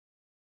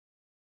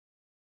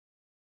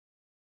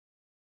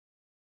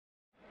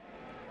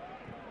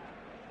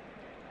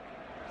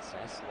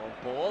Yes, long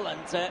ball,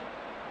 and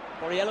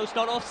Borriello's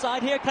not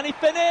offside here. Can he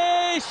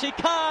finish? He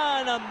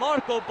can, and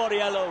Marco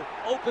Borriello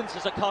opens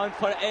his account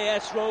for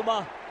AS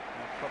Roma.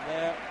 And from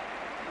there,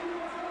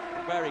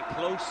 a very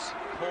close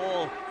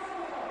call of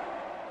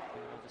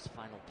this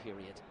final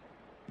period.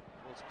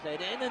 Ball's played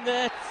in, and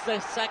the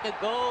second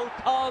goal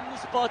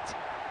comes, but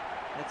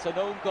it's an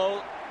own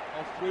goal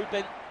of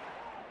Ruben.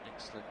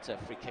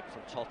 Excellent free kick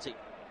from Totti.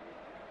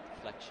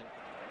 Deflection.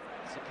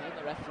 It's okay,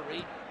 the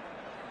referee.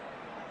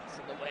 It's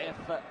in the way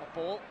of a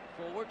ball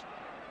forward.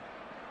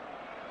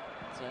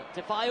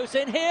 De Vaio's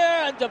in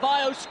here, and De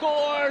Vaio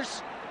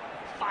scores.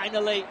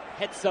 Finally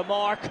hits the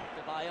mark. De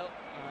Vaio,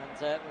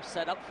 and we're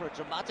set up for a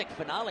dramatic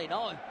finale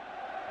now.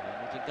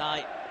 Moving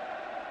guy,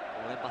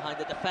 all in behind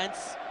the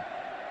defence.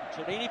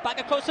 Turini back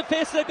across the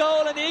face of the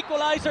goal, and the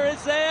equaliser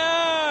is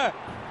there.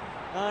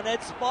 And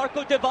it's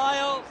Marco De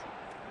Vaio.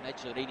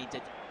 Turini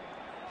did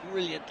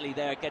brilliantly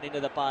there, getting to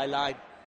the byline.